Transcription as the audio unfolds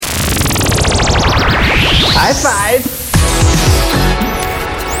High five.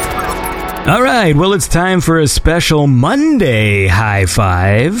 All right, well, it's time for a special Monday High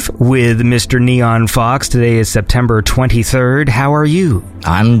Five with Mr. Neon Fox. Today is September 23rd. How are you?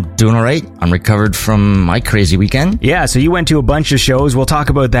 I'm doing all right. I'm recovered from my crazy weekend. Yeah, so you went to a bunch of shows. We'll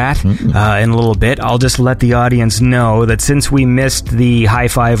talk about that in a little bit. I'll just let the audience know that since we missed the High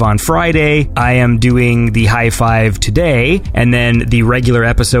Five on Friday, I am doing the High Five today, and then the regular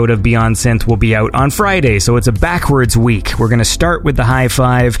episode of Beyond Synth will be out on Friday, so it's a backwards week. We're going to start with the High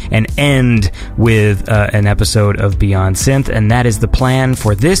Five and end with an episode of Beyond Synth, and that is the plan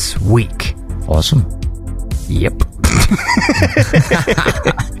for this week. Awesome. Yep.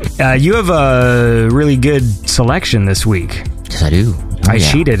 You have a really good selection this week. Yes, I do. I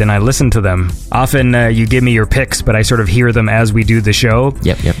cheated and I listened to them. Often you give me your picks, but I sort of hear them as we do the show.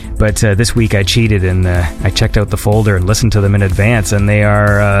 Yep. But this week I cheated and I checked out the folder and listened to them in advance, and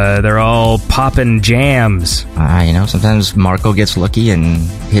they're all poppin' jams. Sometimes Marco gets lucky and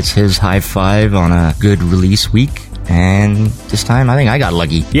hits his high five on a good release week. And this time, I think I got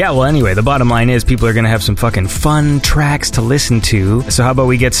lucky. Yeah, well, anyway, the bottom line is people are going to have some fucking fun tracks to listen to. So how about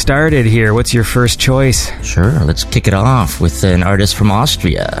we get started here? What's your first choice? Sure, let's kick it off with an artist from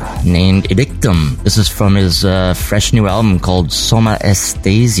Austria named Edictum. This is from his fresh new album called Soma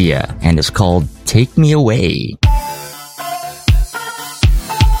Estasia, and it's called Take Me Away.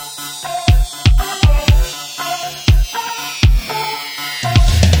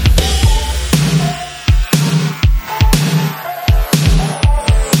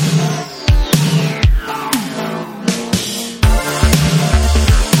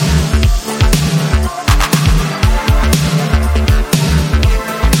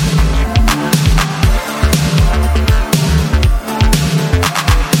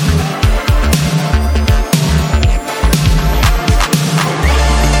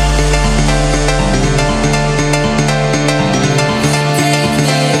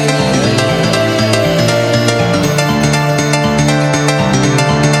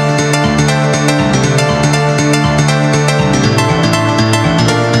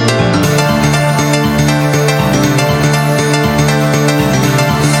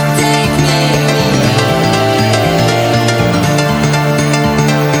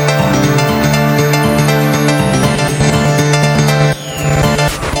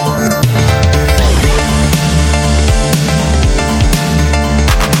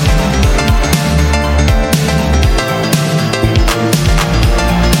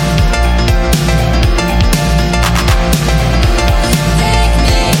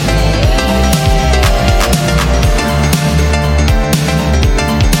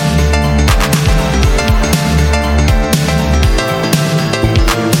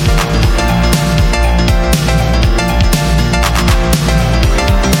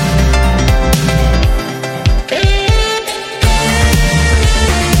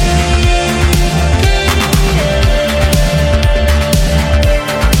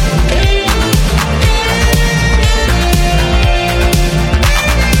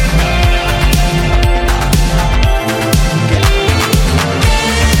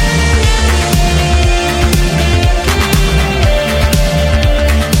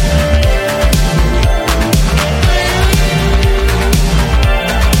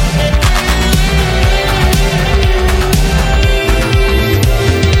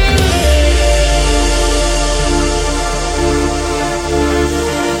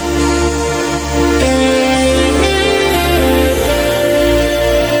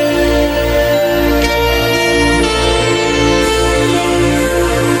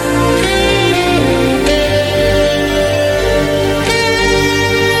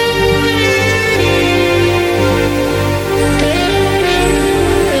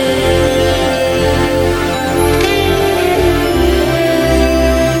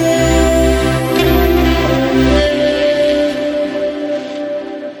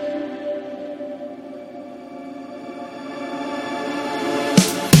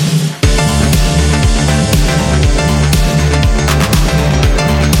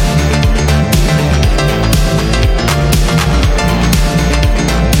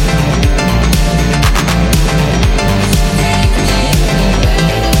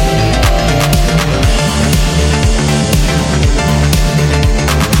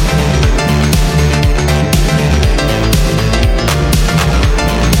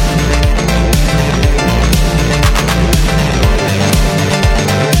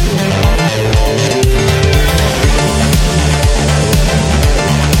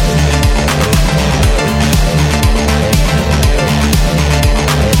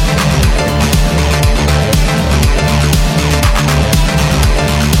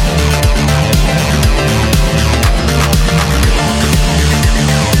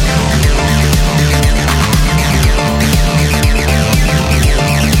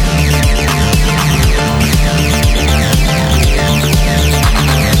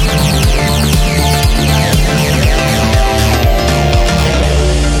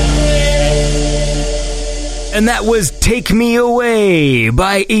 And that was Take Me Away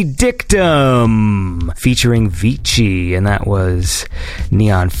by Edictum, featuring Vici. And that was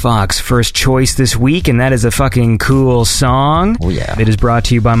Neon Fox first choice this week, and that is a fucking cool song. Oh, yeah. It is brought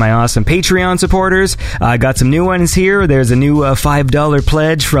to you by my awesome Patreon supporters. I got some new ones here. There's a new $5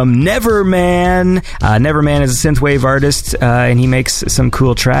 pledge from Neverman. Neverman is a synthwave artist, and he makes some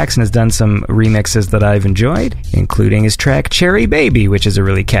cool tracks and has done some remixes that I've enjoyed, including his track Cherry Baby, which is a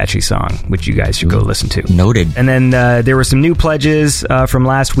really catchy song, which you guys should go listen to. Noted. And then there were some new pledges from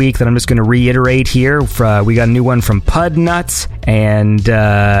last week that I'm just going to reiterate here. We got a new one from Pud Nuts, and we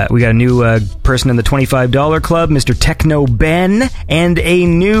got a new person in the $25 club, Mr. Techno Ben, and a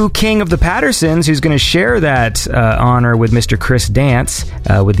new King of the Pattersons who's going to share that honor with Mr. Chris Dance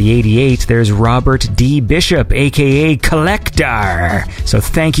with the 88. There's Robert D. Bishop, aka Collector. So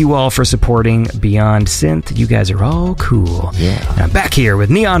thank you all for supporting Beyond Synth. You guys are all cool. Yeah. And I'm back here with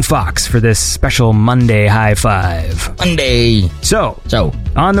Neon Fox for this special Monday High Five. Monday. So, So,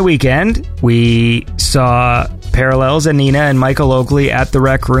 on the weekend, we saw Parallels and Nina and Michael Oakley at the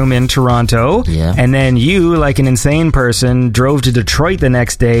Rec Room in Toronto. Yeah. And then you, like an insane person, drove to Detroit the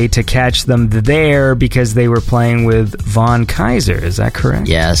next day to catch them there because they were playing with Von Kaiser. Is that correct?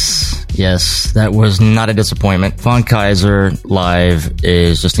 yes, that was not a disappointment. Von Kaiser live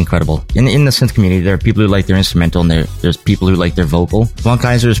is just incredible. In the synth community, there are people who like their instrumental, and there's people who like their vocal. Von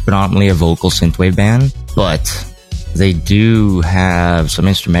Kaiser is predominantly a vocal synthwave band, but they do have some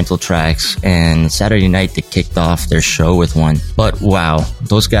instrumental tracks, and Saturday night they kicked off their show with one. But wow,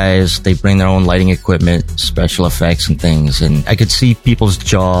 those guys, they bring their own lighting equipment, special effects and things, and I could see people's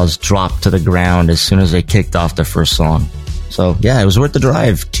jaws drop to the ground as soon as they kicked off their first song. So yeah, it was worth the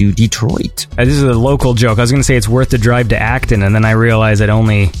drive to Detroit. This is a local joke. I was going to say it's worth the drive to Acton, and then I realized that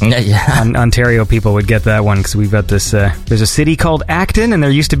only Ontario people would get that one because we've got this. There's a city called Acton, and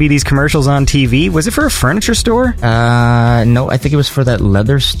there used to be these commercials on TV. Was it for a furniture store? No, I think it was for that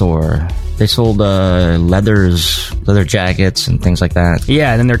leather store. They sold leather jackets and things like that.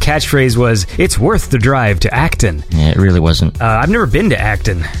 Yeah, and then their catchphrase was, "It's worth the drive to Acton." Yeah, it really wasn't. I've never been to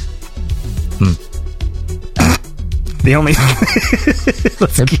Acton. The only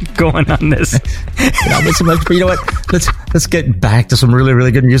let's keep going on this. You know what? Let's get back to some really,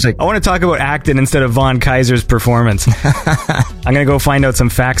 really good music. I want to talk about Acton instead of Von Kaiser's performance. I'm going to go find out some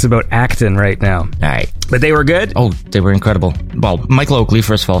facts about Acton right now. All right. But they were good? Oh, they were incredible. Well, Michael Oakley,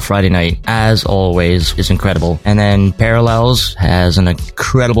 first of all, Friday night, as always, is incredible. And then Parallels has an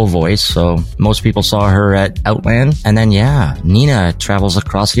incredible voice, so most people saw her at Outland. And then, yeah, Nina travels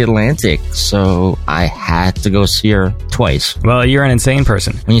across the Atlantic, so I had to go see her twice. Well, you're an insane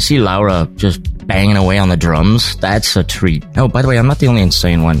person. When you see Laura just banging away on the drums, that's a treat. Oh, by the way, I'm not the only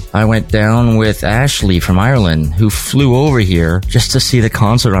insane one. I went down with Ashley from Ireland, who flew over here just to see the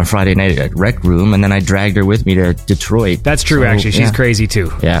concert on Friday night at Rec Room, and then I dragged her with me to Detroit. That's true, actually. She's crazy,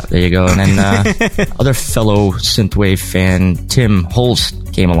 too. Yeah, there you go. And then other fellow synthwave fan, Tim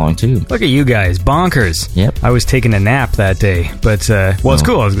Holst, came along, too. Look at you guys. Bonkers. Yep. I was taking a nap that day, but, it's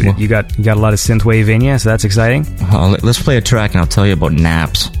cool. You got a lot of synthwave in you, so that's exciting. Let's play a track and I'll tell you about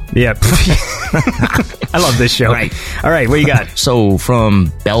naps. Yep. I love this show. Right. All right, what you got? So,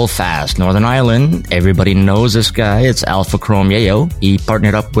 from Belfast, Northern Ireland, everybody knows this guy. It's Alpha Chrome Yayo. He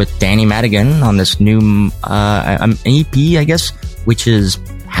partnered up with Danny Madigan on this new EP, I guess, which is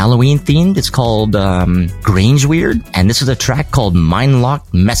Halloween themed. It's called Grange Weird, and this is a track called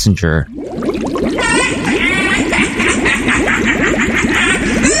Mindlocked Messenger.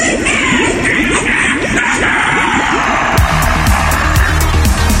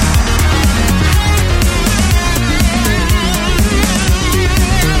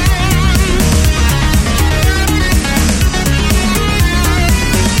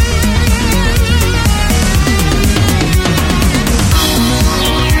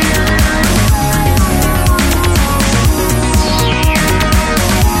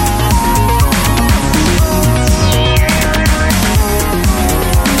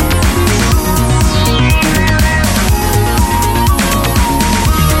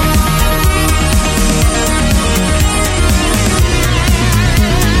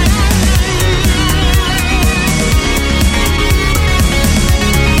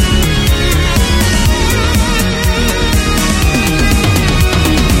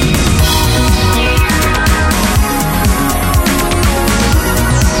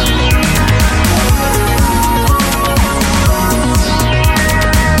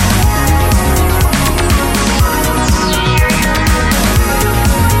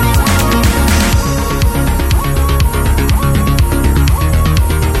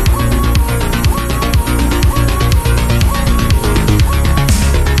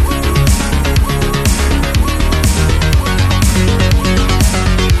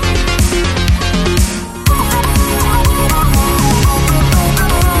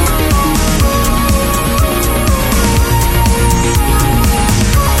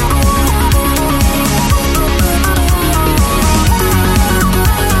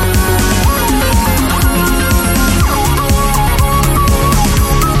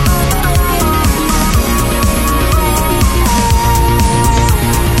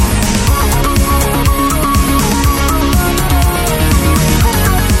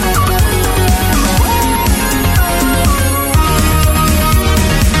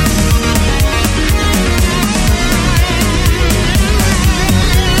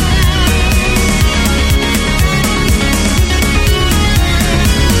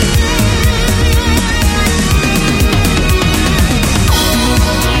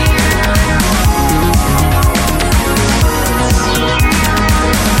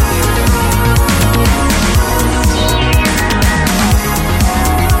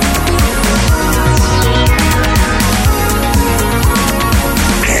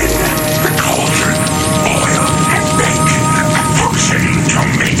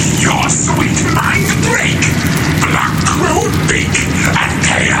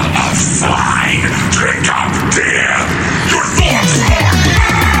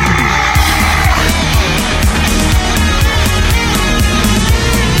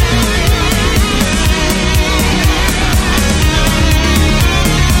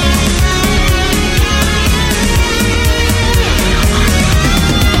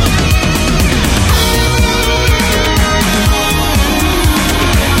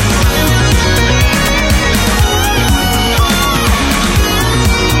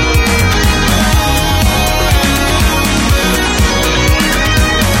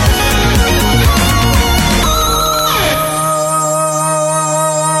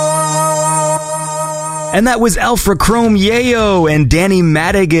 And that was Alpha Chrome Yayo and Danny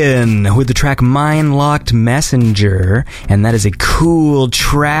Madigan with the track Mind Locked Messenger. And that is a cool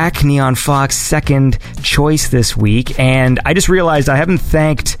track. Neon Fox second choice this week. And I just realized I haven't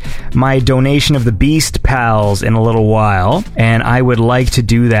thanked my donation of the Beast Pals in a little while. And I would like to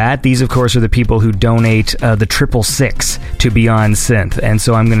do that. These, of course, are the people who donate the 666 to Beyond Synth. And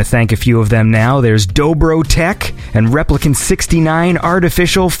so I'm going to thank a few of them now. There's Dobro Tech and Replicant 69,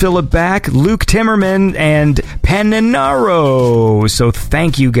 Artificial, Philip Back, Luke Timmerman, and Penninaro. So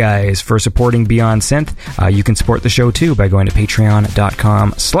thank you guys for supporting Beyond Synth. You can support the show too by going to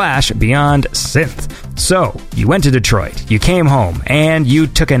patreon.com/Beyond Synth. So you went to Detroit, you came home, and you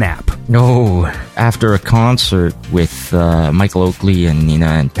took a nap. No, after a concert with Michael Oakley and Nina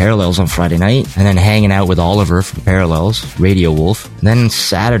and Parallels on Friday night, and then hanging out with Oliver from Parallels, Radio Wolf. And then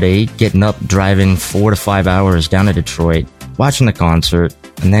Saturday, getting up, driving 4 to 5 hours down to Detroit, watching the concert,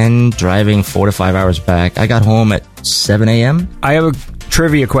 and then driving 4 to 5 hours back. I got home at 7 a.m. I have a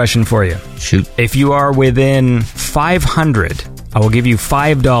trivia question for you. Shoot. If you are within 500, I will give you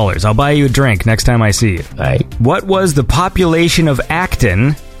 $5. I'll buy you a drink next time I see you. Right. What was the population of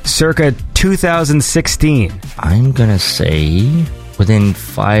Acton circa 2016? I'm gonna say within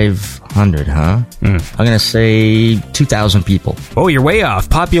 500, huh? I'm gonna say 2,000 people. Oh, you're way off.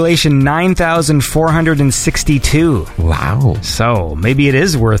 Population 9,462. Wow. So, maybe it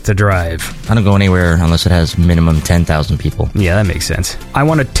is worth the drive. I don't go anywhere unless it has minimum 10,000 people. Yeah, that makes sense. I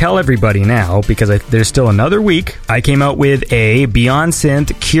want to tell everybody now, because there's still another week, I came out with a Beyond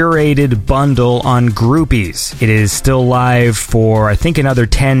Synth curated bundle on Groupies. It is still live for, I think, another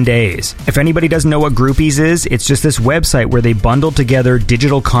 10 days. If anybody doesn't know what Groupies is, it's just this website where they bundle together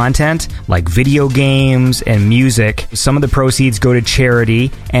digital content like video games and music. Some of the proceeds go to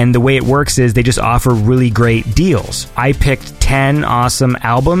charity, and the way it works is they just offer really great deals. I picked 10 awesome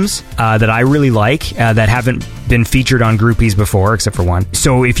albums that I really like that haven't been featured on Groupies before, except for one.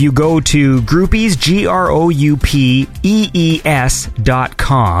 So if you go to Groupies, GROUPEES.com,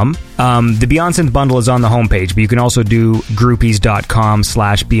 the Beyond Synth bundle is on the homepage, but you can also do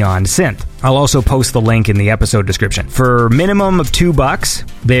groupies.com/Beyond Synth. I'll also post the link in the episode description. For minimum of $2,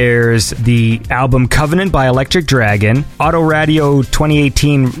 there's the album Covenant by Electric Dragon, Autoradio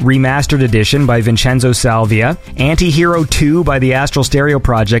 2018 Remastered Edition by Vincenzo Salvia, Anti-Hero 2 by the Astral Stereo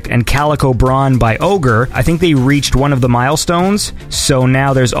Project, and Calico Brawn by Ogre. I think they reached one of the milestones, so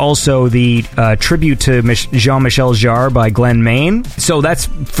now there's also the tribute to Jean-Michel Jarre by Glenn Main. So that's,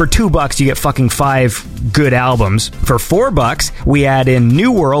 for $2, you get fucking 5 good albums. For $4, we add in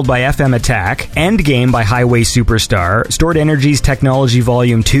New World by FM Attack, Endgame by Highway Superstar, Stored Energies Technology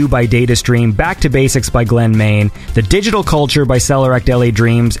Volume 2 by Datastream, Back to Basics by Glenn Main, The Digital Culture by Celerect LA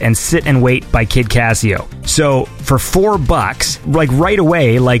Dreams, and Sit and Wait by Kid Casio. So for $4, like right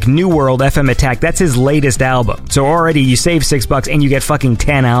away, like New World, FM Attack, that's his latest album. So already you save $6 and you get fucking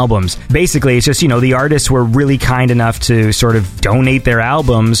 10 albums. Basically, it's just, the artists were really kind enough to sort of donate their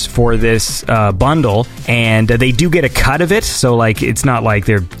albums for this bundle, and they do get a cut of it. So like, it's not like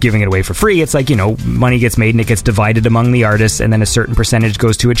they're giving it away for free. It's like, money gets made and it gets divided among the artists, and then a certain percentage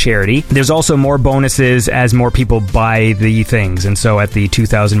goes to a charity. There's also more bonuses as more people buy the things, and so at the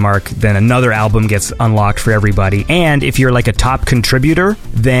 2,000 mark, then another album gets unlocked for everybody. And if you're like a top contributor,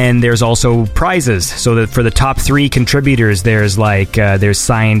 then there's also prizes. So that for the top 3 contributors, there's there's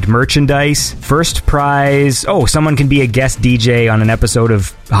signed merchandise. First prize, someone can be a guest DJ on an episode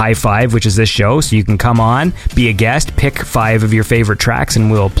of High Five, which is this show, so you can come on, be a guest, pick 5 of your favorite tracks,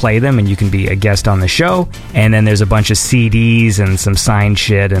 and we'll play them, and you can be a guest on the show. And then there's a bunch of CDs and some signed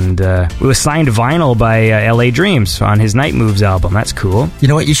shit, and it was signed vinyl by LA Dreams on his Night Moves album. That's cool. You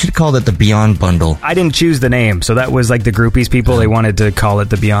know what? You should call it the Beyond Bundle. I didn't choose the name, so that was like the Groupies people. They wanted to call it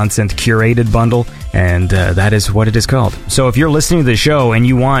the Beyond Synth Curated Bundle, and that is what it is called. So if you're listening to the show and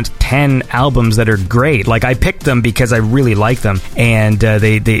you want 10 albums that are great, like I picked them because I really like them, and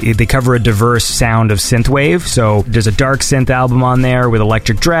they cover a diverse sound of synthwave. So there's a dark synth album on there with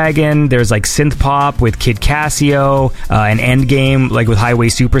Electric Dragon. There's like synth pop with Kid Casio, and Endgame like with Highway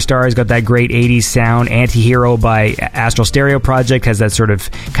Superstar has got that great 80s sound. Anti-Hero by Astral Stereo Project has that sort of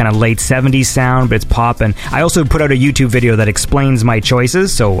kind of late 70s sound, but it's pop. And I also put out a YouTube video that explains my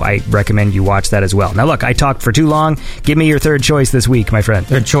choices, so I recommend you watch that as well. Now look, I talked for too long. Give me your third choice this week, my friend.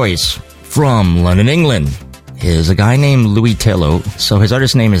 Third choice from London, England, is a guy named Louis Tello. So his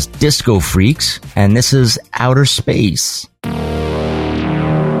artist name is Disco Freaks, and this is Outer Space.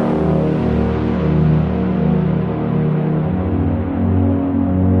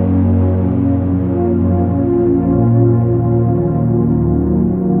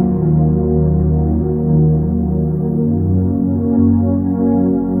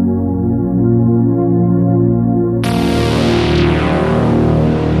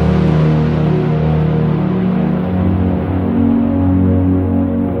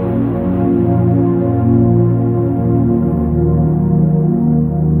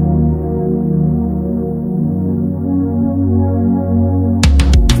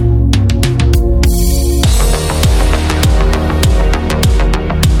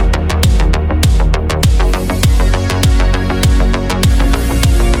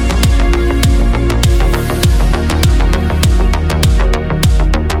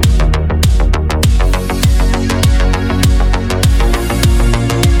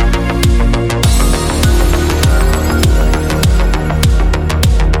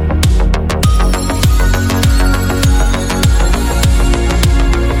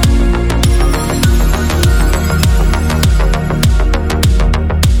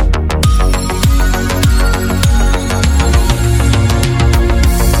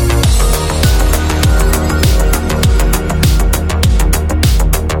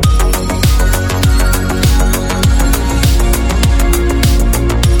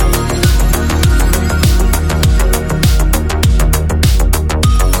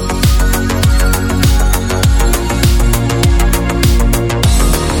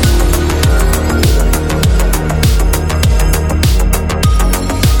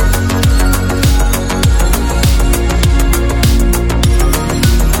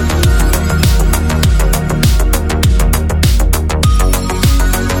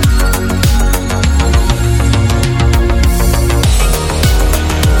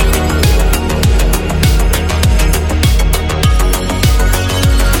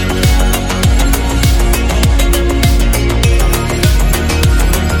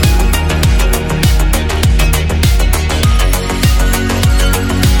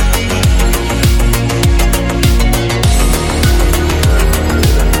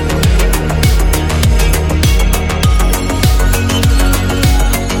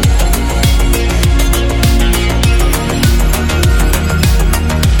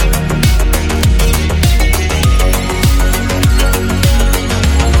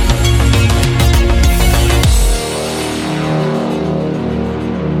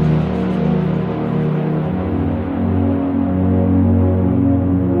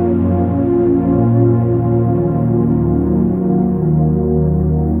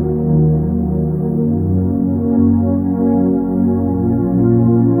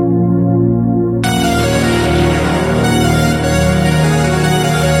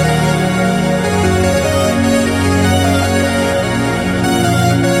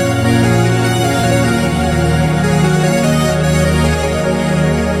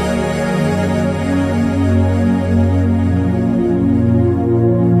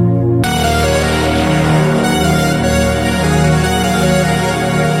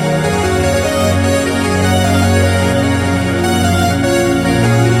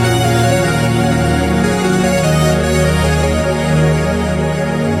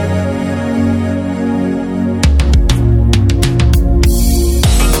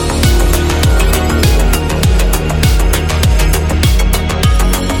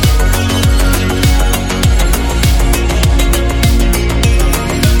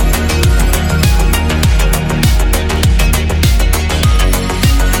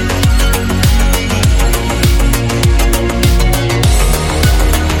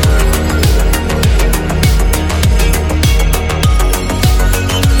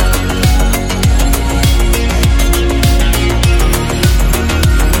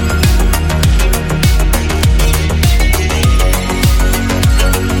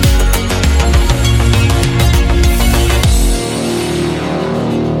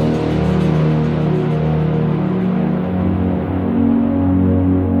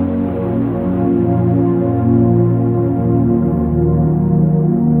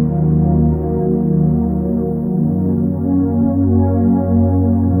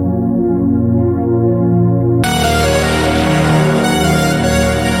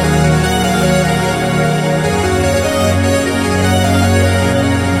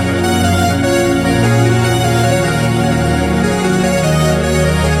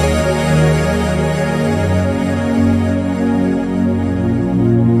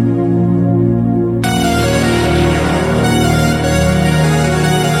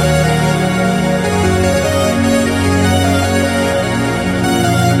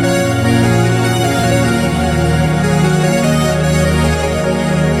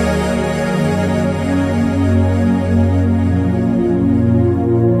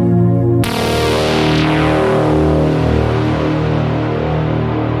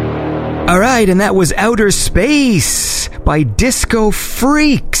 All right, and that was Outer Space by Disco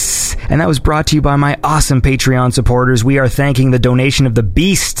Freaks. And that was brought to you by my awesome Patreon supporters. We are thanking the donation of the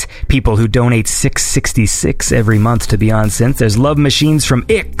Beast, people who donate $6.66 every month to Beyond Synth. There's Love Machines from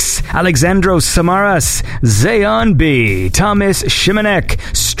Ix, Alexandros Samaras, Zayon B, Thomas Shimanek,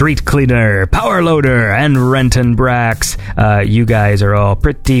 Street Cleaner, Power Loader, and Renton Brax. You guys are all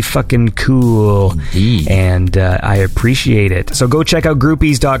pretty fucking cool. Indeed. And I appreciate it. So go check out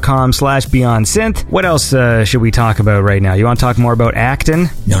groupies.com/BeyondSynth. What else should we talk about right now? You want to talk more about acting?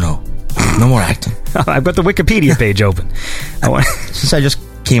 No more acting. I've got the Wikipedia page open. Since I just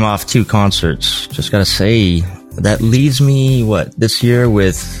came off 2 concerts, just gotta say, that leaves me, this year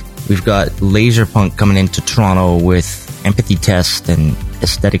we've got Laserpunk coming into Toronto with Empathy Test and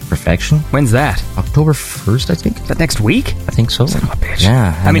Aesthetic Perfection. When's that? October 1st, I think. Is that next week? I think so. Son of a bitch.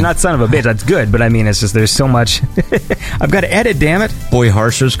 Yeah. I mean, not son of a bitch, that's good, but I mean, it's just there's so much. I've got to edit, damn it. Boy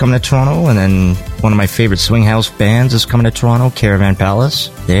Harsher's coming to Toronto, and then one of my favorite swing house bands is coming to Toronto, Caravan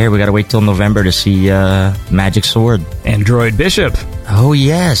Palace. We gotta wait till November to see Magic Sword. Android Bishop. Oh,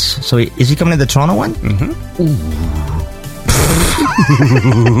 yes. So is he coming to the Toronto one? Mm-hmm.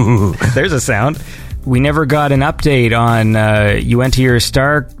 There's a sound. We never got an update on, you went to your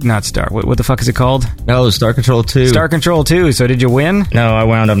what the fuck is it called? Oh, Star Control 2. Star Control 2, so did you win? No, I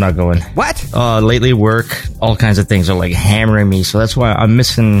wound up not going. What? Lately work, all kinds of things are like hammering me, so that's why I'm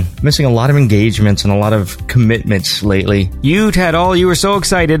missing a lot of engagements and a lot of commitments lately. You were so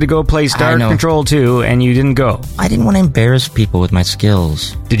excited to go play Star Control 2 and you didn't go. I didn't want to embarrass people with my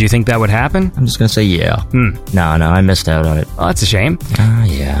skills. Did you think that would happen? I'm just gonna say yeah. No, I missed out on it. Oh, that's a shame.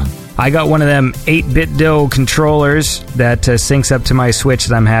 Yeah. I got one of them 8BitDo controllers that syncs up to my Switch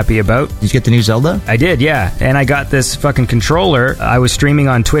that I'm happy about. Did you get the new Zelda? I did, yeah. And I got this fucking controller. I was streaming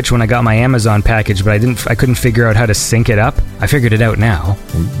on Twitch when I got my Amazon package, but I couldn't figure out how to sync it up. I figured it out now.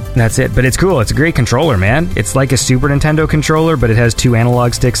 That's it. But it's cool. It's a great controller, man. It's like a Super Nintendo controller, but it has 2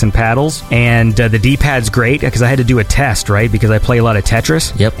 analog sticks and paddles. And the D-pad's great because I had to do a test, right? Because I play a lot of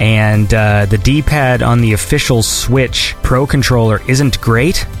Tetris. Yep. And the D-pad on the official Switch Pro controller isn't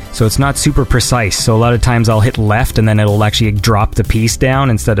great. So it's not super precise. So a lot of times I'll hit left and then it'll actually drop the piece down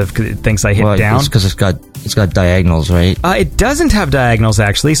instead of it thinks I hit down. It's because it's got diagonals, right? It doesn't have diagonals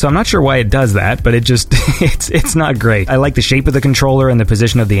actually, so I'm not sure why it does that, but it just it's not great. I like the shape of the controller and the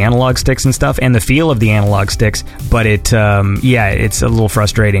position of the analog sticks and stuff and the feel of the analog sticks, but it's a little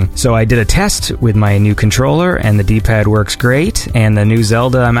frustrating. So I did a test with my new controller and the D-pad works great, and the new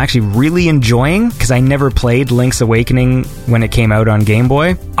Zelda I'm actually really enjoying because I never played Link's Awakening when it came out on Game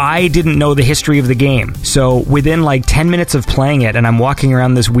Boy. I didn't know the history of the game. So within like 10 minutes of playing it, and I'm walking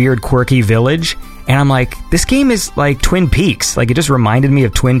around this weird quirky village, and I'm like, this game is like Twin Peaks. Like, it just reminded me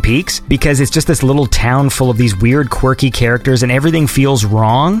of Twin Peaks because it's just this little town full of these weird, quirky characters and everything feels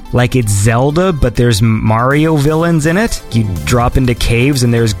wrong. Like, it's Zelda, but there's Mario villains in it. You drop into caves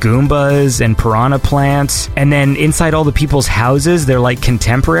and there's Goombas and piranha plants. And then inside all the people's houses, they're like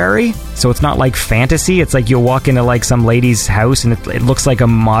contemporary. So it's not like fantasy. It's like you'll walk into like some lady's house and it looks like a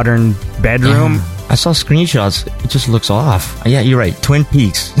modern bedroom. Yeah. I saw screenshots. It just looks off. Yeah, you're right. Twin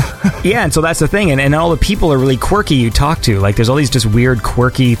Peaks. Yeah, and so that's the thing. And all the people are really quirky you talk to. Like, there's all these just weird,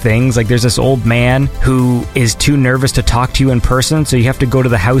 quirky things. Like, there's this old man who is too nervous to talk to you in person, so you have to go to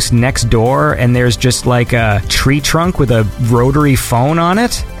the house next door, and there's just like a tree trunk with a rotary phone on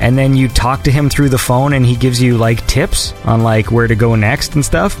it. And then you talk to him through the phone, and he gives you, like, tips on, like, where to go next and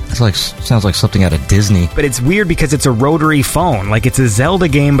stuff. Sounds like something out of Disney. But it's weird because it's a rotary phone. Like, it's a Zelda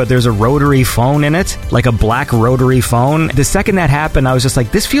game, but there's a rotary phone in it. Like a black rotary phone. The second that happened, I was just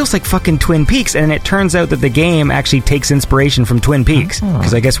like, this feels like fucking Twin Peaks. And it turns out that the game actually takes inspiration from Twin Peaks.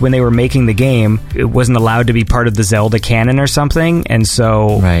 Because I guess when they were making the game, it wasn't allowed to be part of the Zelda canon or something. And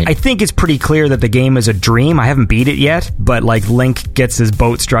so I think it's pretty clear that the game is a dream. I haven't beat it yet, but like Link gets his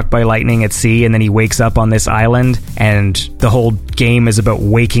boat struck by lightning at sea and then he wakes up on this island and the whole game is about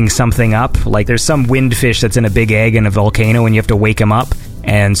waking something up. Like there's some windfish that's in a big egg in a volcano and you have to wake him up.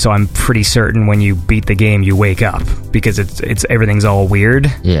 And so I'm pretty certain when you beat the game, you wake up because it's everything's all weird.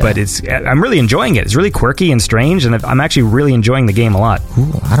 Yeah. But I'm really enjoying it. It's really quirky and strange, and I'm actually really enjoying the game a lot.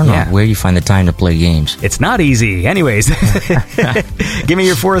 Cool. I don't know where you find the time to play games. It's not easy. Anyways, give me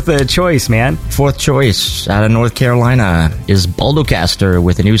your fourth choice, man. Fourth choice out of North Carolina is Baldocaster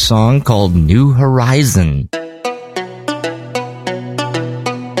with a new song called New Horizon.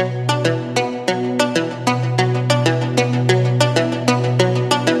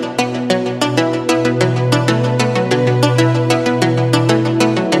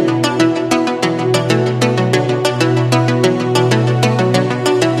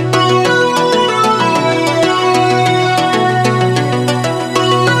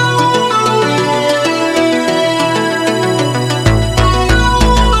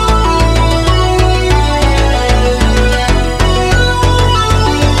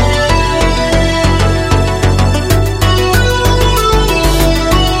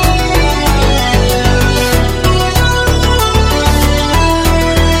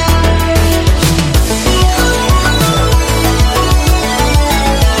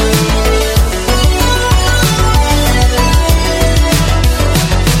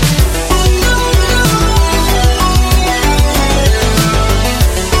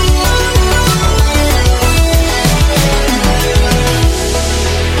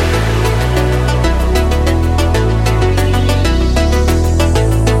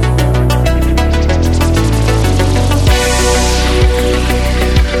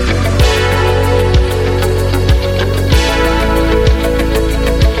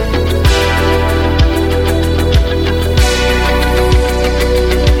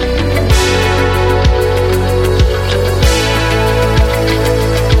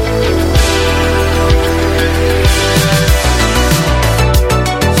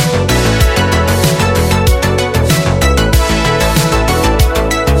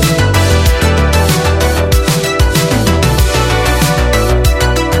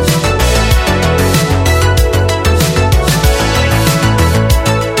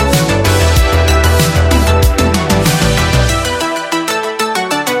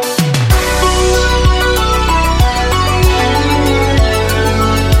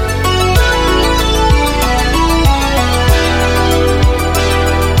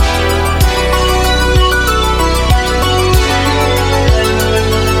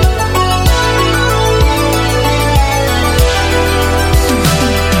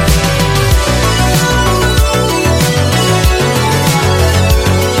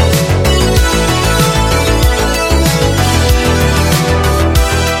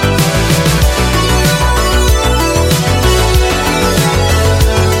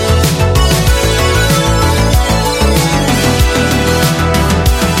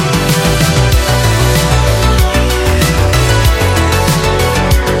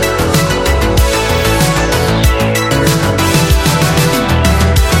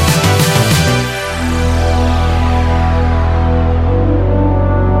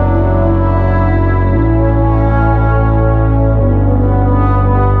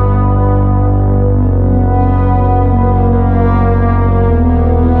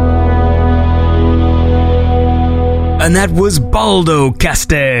 And that was Baldo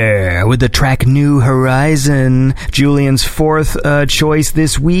Caster with the track New Horizon, Julian's fourth choice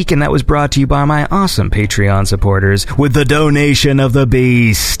this week, and that was brought to you by my awesome Patreon supporters with the donation of the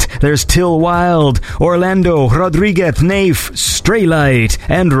beast. There's Till Wild, Orlando, Rodriguez, Naif, Straylight,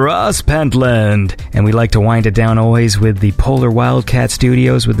 and Ross Pentland. And we like to wind it down always with the Polar Wildcat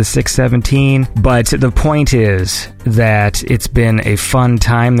Studios with the 617, but the point is that it's been a fun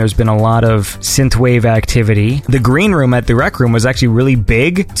time. There's been a lot of synthwave activity. The green room at the Rec Room was actually really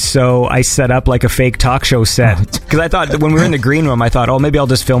big, so I set up like a fake talk show set. Because I thought, when we were in the green room, I thought, oh, maybe I'll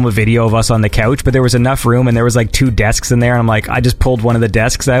just film a video of us on the couch, but there was enough room, and there was like 2 desks in there, and I'm like, I just pulled one of the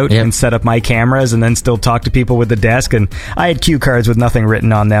desks out and set up my cameras, and then still talk to people with the desk, and I had cue cards with nothing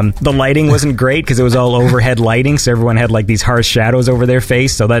written on them. The lighting wasn't great, because it was all overhead lighting, so everyone had like these harsh shadows over their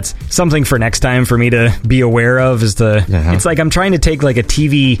face, so that's something for next time for me to be aware of, is it's like I'm trying to take like a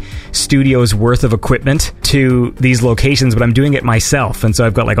TV studio's worth of equipment to these locations, but I'm doing it myself. And so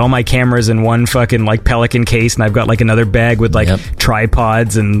I've got like all my cameras in one fucking like Pelican case, and I've got like another bag with like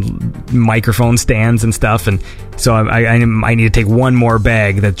tripods and microphone stands and stuff. And so I need to take one more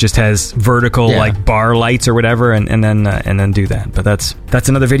bag that just has vertical like bar lights or whatever, and then do that. But that's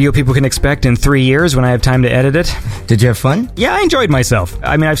another video people can expect in 3 years when I have time to edit it. Did you have fun? Yeah, I enjoyed myself.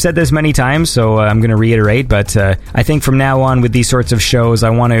 I mean, I've said this many times, so I'm going to reiterate, but I think from now on with these sorts of shows, I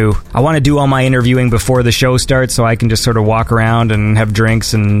want to do all my interviewing before the show starts, so I can just sort of walk around and have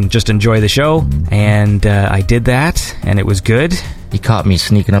drinks and just enjoy the show. And I did that, and it was good. You caught me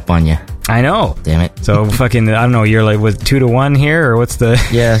sneaking up on you. I know. Damn it. So fucking, I don't know, you're like, with 2-1 here, or what's the...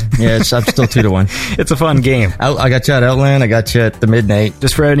 Yeah, I'm still 2-1. It's a fun game. I got you at Outland, I got you at the Midnight.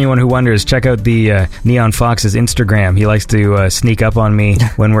 Just for anyone who wonders, check out the Neon Fox's Instagram. He likes to sneak up on me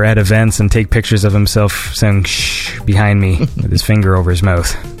when we're at events and take pictures of himself saying shh behind me with his finger over his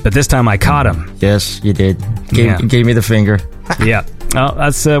mouth. But this time I caught him. Yes, you did. Gave me the finger. Yeah. Well,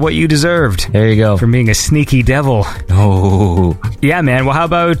 that's what you deserved. There you go. For being a sneaky devil. Oh. Yeah, man. Well, how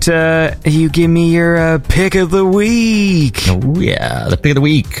about you give me your pick of the week? Oh, yeah. The pick of the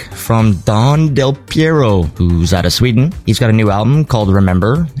week from Don Del Piero, who's out of Sweden. He's got a new album called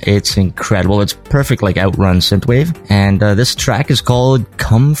Remember. It's incredible. It's perfect, like, outrun synthwave. And this track is called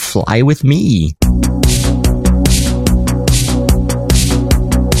Come Fly With Me.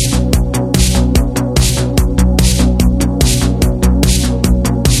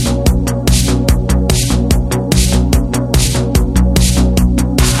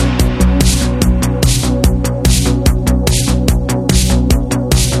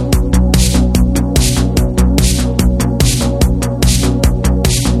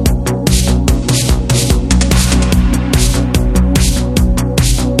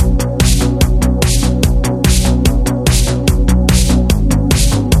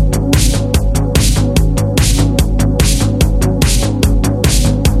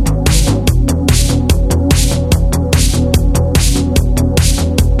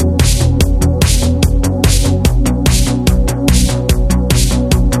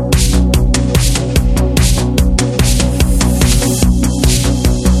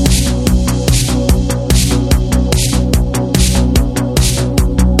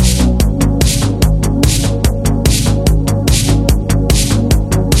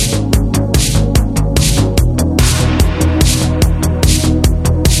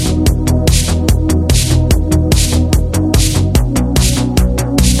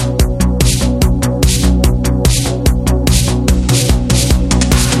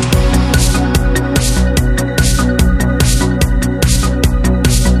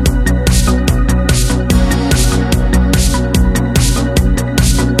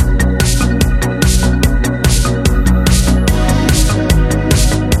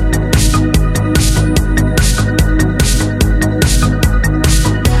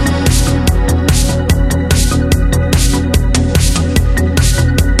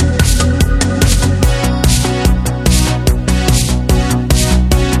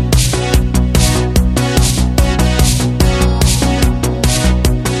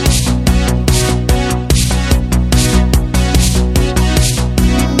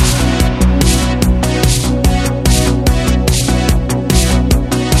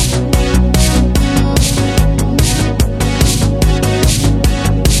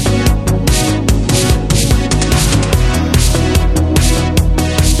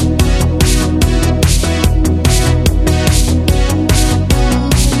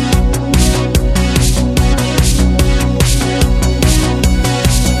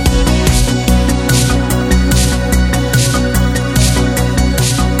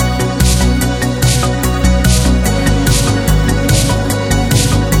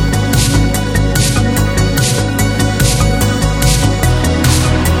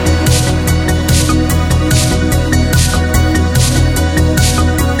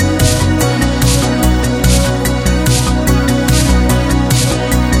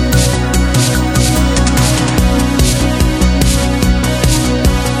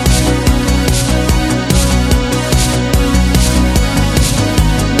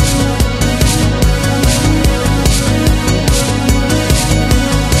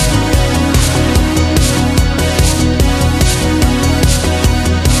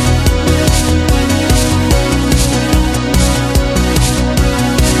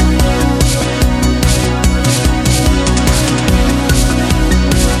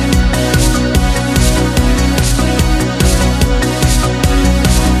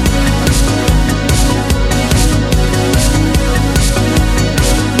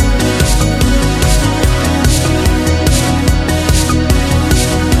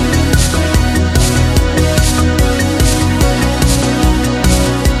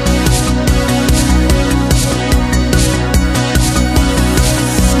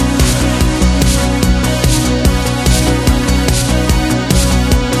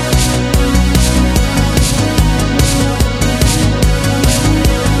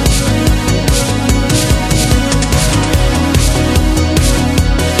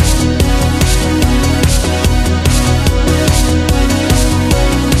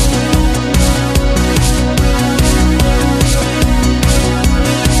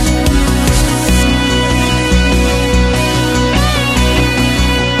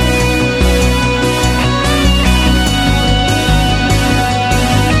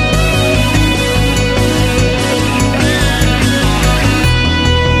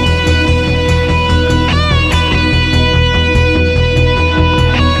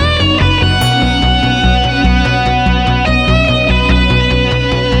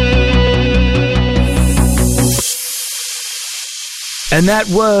 And that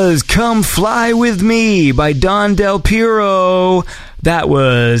was Come Fly With Me by Don Del Piero. That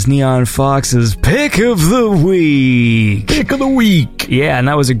was Neon Fox's Pick of the Week. Pick of the week. Yeah, and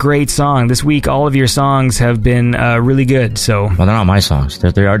that was a great song. This week, all of your songs have been really good. So, well, they're not my songs.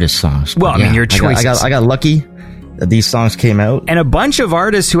 They're artist songs. Well, I mean, your choices. I got lucky that these songs came out. And a bunch of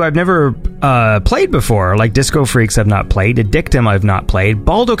artists who I've never played before, like Disco Freaks I've not played, Addictum I've not played,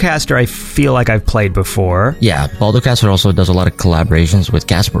 Baldocaster I feel like I've played before. Yeah, Baldocaster also does a lot of collaborations with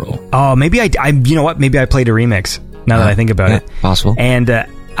Gasparo. Oh, maybe I you know what? Maybe I played a remix, now that I think about it. Possible. And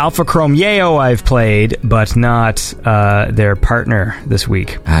Alpha Chrome Yeo I've played, but not their partner this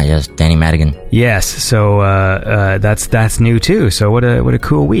week. Ah, yes, Danny Madigan. Yes, so that's new too. So what a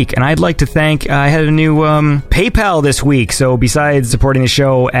cool week. And I'd like to thank, I had a new PayPal this week. So besides supporting the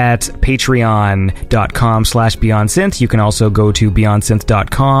show at patreon.com/BeyondSynth, you can also go to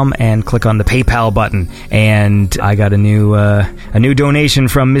BeyondSynth.com and click on the PayPal button. And I got a new donation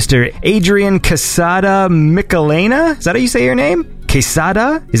from Mr. Adrian Quesada Michelena. Is that how you say your name?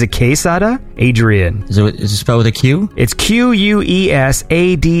 Quesada? Is it Quesada? Adrian. Is it spelled with a Q? It's Quesada.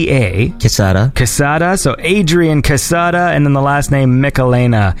 Quesada. Quesada. So Adrian Quesada, and then the last name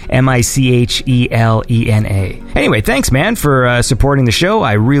Michelena. Michelena. Anyway, thanks, man, for supporting the show.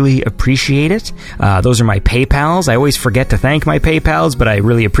 I really appreciate it. Those are my PayPals. I always forget to thank my PayPals, but I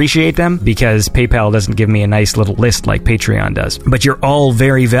really appreciate them because PayPal doesn't give me a nice little list like Patreon does. But you're all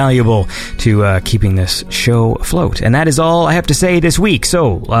very valuable to keeping this show afloat. And that is all I have to say this week.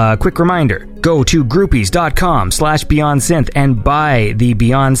 So, quick reminder. Go to groupies.com/BeyondSynth and buy the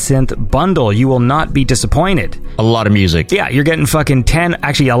Beyond Synth bundle. You will not be disappointed. A lot of music. Yeah, you're getting fucking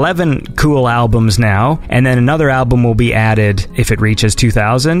 11 cool albums now, and then another album will be added if it reaches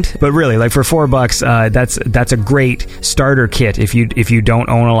 2,000. But really, like for $4, that's a great starter kit if you don't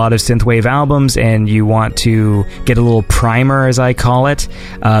own a lot of synthwave albums and you want to get a little primer, as I call it.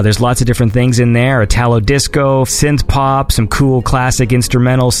 There's lots of different things in there: Italo disco, synth pop, some cool classic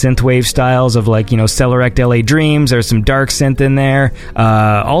instrumental synthwave styles of, like, Celerect LA Dreams. There's some dark synth in there,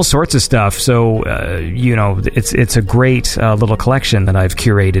 all sorts of stuff. So it's a great little collection that I've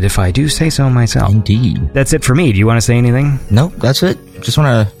curated, if I do say so myself. Indeed. That's it for me. Do you want to say anything? No, that's it. Just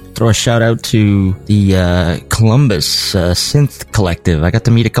want to throw a shout out to the Columbus Synth Collective. I got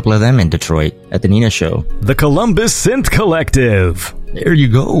to meet a couple of them in Detroit at the Nina show. The Columbus Synth Collective. There you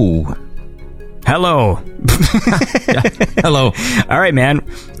go. Hello. Yeah. Hello. All right, man.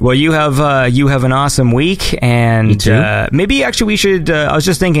 Well, you have an awesome week, and Me too. Maybe actually we should. I was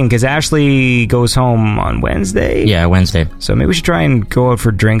just thinking, because Ashley goes home on Wednesday. Yeah, Wednesday. So maybe we should try and go out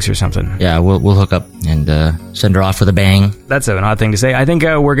for drinks or something. Yeah, we'll hook up and send her off with a bang. That's an odd thing to say. I think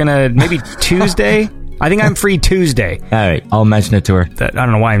we're gonna maybe Tuesday. I think I'm free Tuesday. All right, I'll mention it to her. I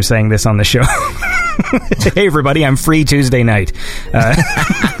don't know why I'm saying this on the show. Hey, everybody, I'm free Tuesday night.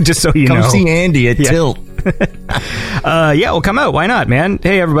 Just so you know. Come see Andy at Tilt. Yeah, well, come out. Why not, man?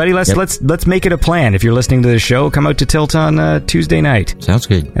 Hey, everybody, let's make it a plan. If you're listening to the show, come out to Tilt on Tuesday night. Sounds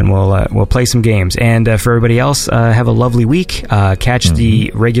good. And we'll play some games. And for everybody else, have a lovely week. Catch the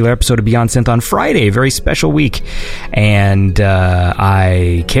regular episode of Beyond Synth on Friday. Very special week. And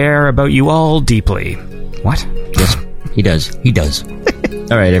I care about you all deeply. What? Yes, he does. He does.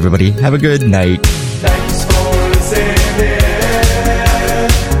 All right, everybody. Have a good night. Thanks for listening.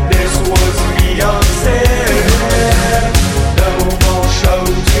 This was Beyond Synth. No more show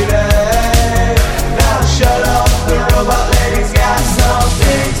today. Now shut up, the robot lady's got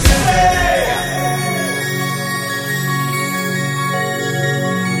something to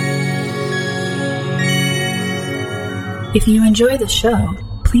say. If you enjoy the show,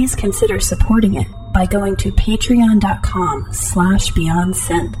 please consider supporting it by going to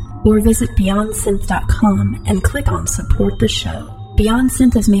patreon.com/BeyondSynth or visit BeyondSynth.com and click on Support the Show. Beyond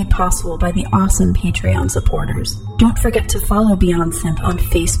Synth is made possible by the awesome Patreon supporters. Don't forget to follow Beyond Synth on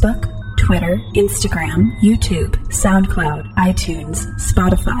Facebook, Twitter, Instagram, YouTube, SoundCloud, iTunes,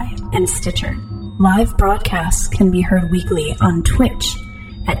 Spotify, and Stitcher. Live broadcasts can be heard weekly on Twitch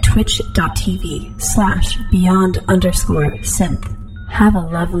at twitch.tv/beyond_synth. Have a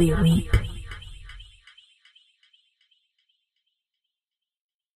lovely week.